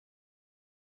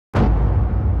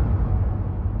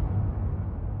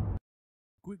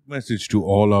quick message to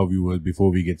all our viewers before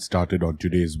we get started on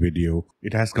today's video.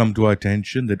 It has come to our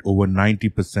attention that over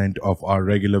 90% of our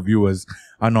regular viewers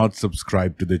are not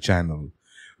subscribed to the channel.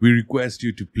 We request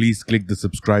you to please click the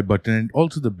subscribe button and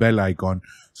also the bell icon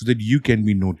so that you can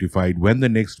be notified when the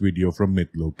next video from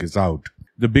Mythology is out.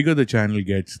 The bigger the channel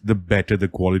gets, the better the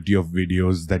quality of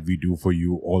videos that we do for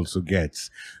you also gets.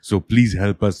 So please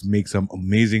help us make some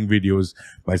amazing videos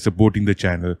by supporting the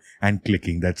channel and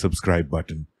clicking that subscribe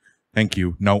button. Thank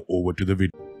you. Now over to the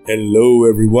video. Hello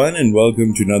everyone and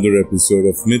welcome to another episode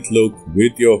of Mythology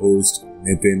with your host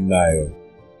Nitin Nair.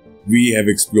 We have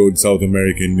explored South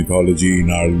American mythology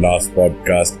in our last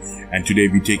podcast, and today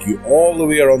we take you all the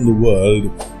way around the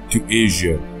world to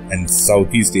Asia and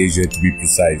Southeast Asia to be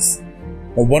precise.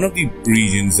 Now, one of the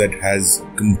regions that has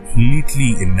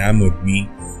completely enamored me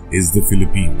is the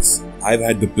Philippines. I've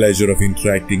had the pleasure of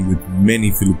interacting with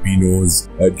many Filipinos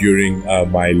during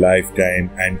my lifetime,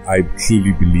 and I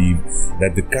truly believe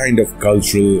that the kind of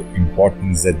cultural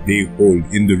importance that they hold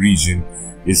in the region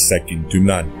is second to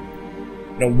none.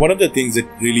 Now, one of the things that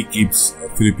really keeps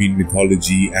Philippine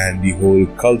mythology and the whole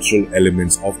cultural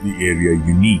elements of the area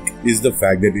unique is the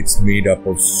fact that it's made up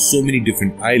of so many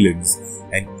different islands,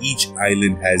 and each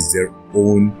island has their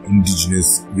own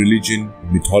indigenous religion,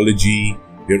 mythology,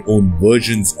 their own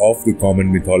versions of the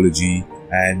common mythology,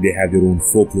 and they have their own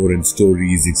folklore and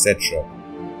stories, etc.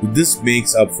 This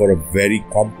makes up for a very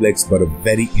complex but a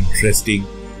very interesting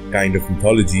kind of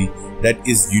mythology that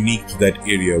is unique to that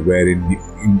area, where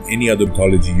in any other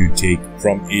mythology you take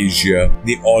from Asia,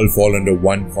 they all fall under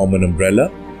one common umbrella.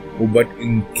 But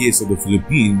in case of the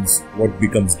Philippines, what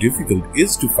becomes difficult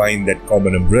is to find that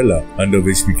common umbrella under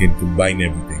which we can combine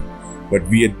everything. But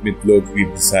we at Mythology,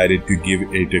 we've decided to give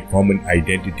it a common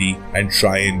identity and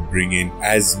try and bring in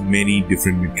as many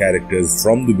different characters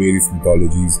from the various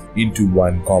mythologies into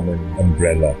one common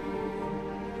umbrella.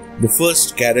 The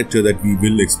first character that we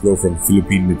will explore from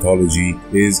Philippine mythology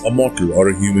is a mortal or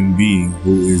a human being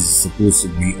who is supposed to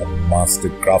be a master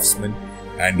craftsman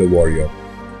and a warrior.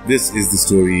 This is the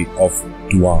story of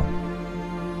Tuwang.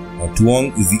 Now,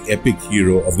 Tuwang is the epic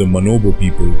hero of the Manobo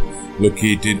people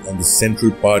located on the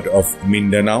central part of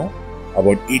Mindanao,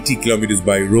 about 80 kilometers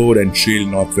by road and trail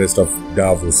northwest of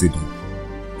Davao City.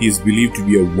 He is believed to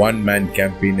be a one-man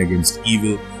campaign against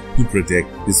evil to protect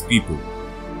his people.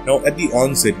 Now, at the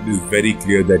onset, it is very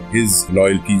clear that his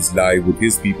loyalties lie with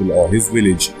his people or his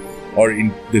village, or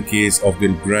in the case of the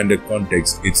grander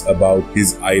context, it's about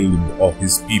his island or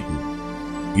his people.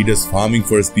 He does farming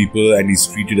for his people and is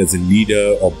treated as a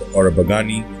leader or a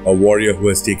bagani, a warrior who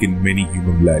has taken many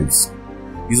human lives.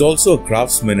 He's also a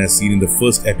craftsman, as seen in the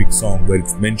first epic song, where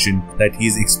it's mentioned that he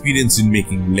is experienced in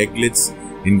making leglets,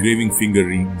 engraving finger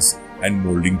rings, and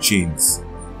molding chains.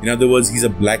 In other words, he's a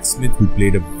blacksmith who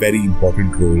played a very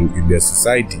important role in their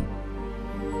society.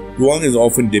 Tuwang is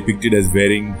often depicted as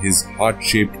wearing his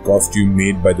heart-shaped costume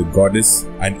made by the goddess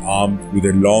and armed with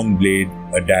a long blade,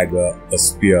 a dagger, a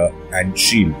spear, and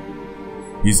shield.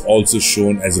 He is also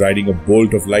shown as riding a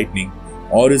bolt of lightning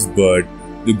or his bird,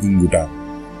 the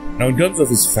gunggutang. Now, in terms of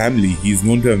his family, he is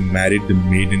known to have married the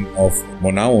Maiden of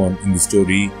Monawon. In the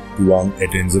story, Tuwang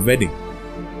attends a wedding.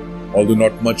 Although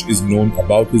not much is known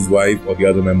about his wife or the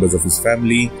other members of his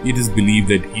family, it is believed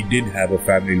that he did have a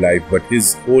family life, but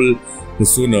his whole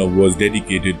persona was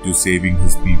dedicated to saving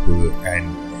his people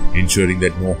and ensuring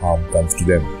that no harm comes to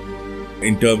them.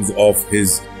 In terms of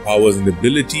his powers and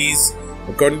abilities,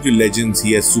 according to legends,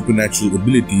 he has supernatural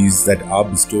abilities that are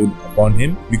bestowed upon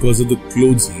him because of the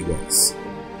clothes he wears.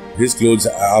 His clothes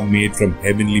are made from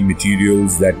heavenly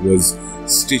materials that was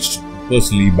stitched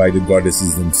personally by the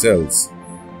goddesses themselves.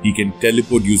 He can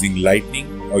teleport using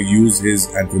lightning or use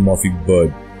his anthropomorphic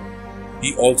bird.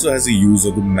 He also has a use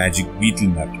of the magic beetle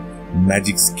nut,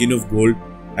 magic skin of gold,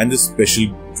 and the special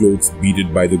clothes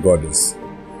beaded by the goddess.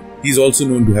 He is also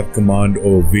known to have command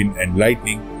over wind and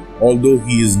lightning, although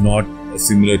he is not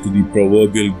similar to the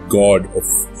proverbial god of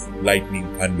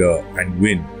lightning, thunder, and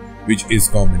wind, which is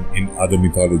common in other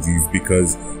mythologies,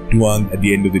 because Tuwang at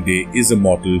the end of the day is a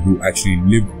mortal who actually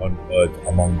lived on earth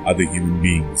among other human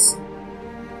beings.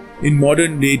 In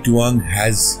modern day, Tuwang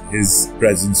has his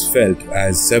presence felt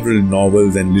as several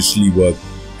novels and literary work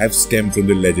have stemmed from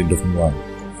the legend of Tuwang.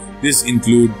 This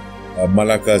include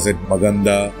Malakas at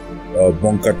Maganda,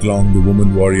 Bongkatlong, the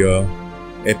woman warrior,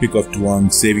 Epic of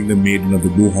Tuwang saving the maiden of the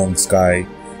Buhong Sky,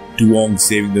 Tuwang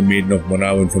saving the maiden of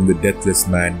Monawon from the deathless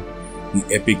man, the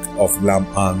Epic of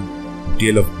Lam-ang,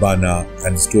 Tale of Bana,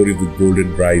 and the story of the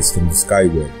golden rice from the sky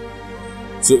world.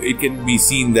 So it can be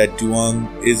seen that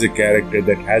Tuwang is a character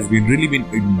that has really been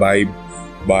imbibed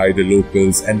by the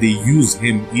locals, and they use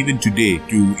him even today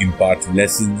to impart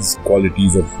lessons,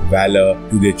 qualities of valor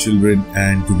to their children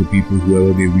and to the people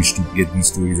whoever they wish to get these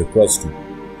stories across to.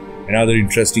 Another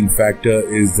interesting factor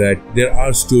is that there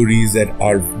are stories that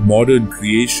are modern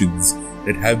creations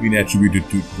that have been attributed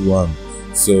to Tuwang.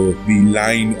 So the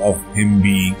line of him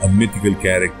being a mythical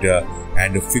character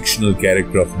and a fictional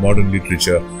character of modern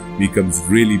literature becomes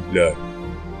really blurred.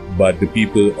 But the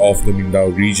people of the Mindanao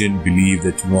region believe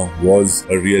that Tuwang was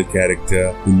a real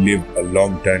character who lived a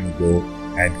long time ago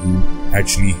and who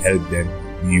actually helped them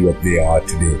be what they are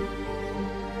today.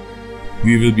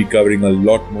 We will be covering a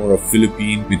lot more of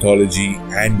Philippine mythology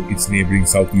and its neighboring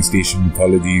Southeast Asian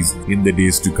mythologies in the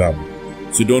days to come.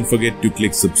 So don't forget to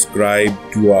click subscribe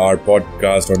to our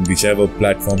podcast on whichever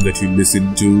platform that you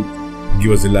listen to.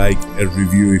 Give us a like, a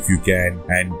review if you can,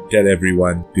 and tell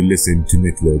everyone to listen to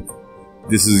Mythloke.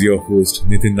 This is your host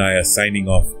Nitin Nair signing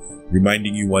off,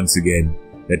 reminding you once again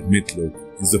that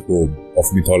Mythloke is the home of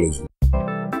mythology.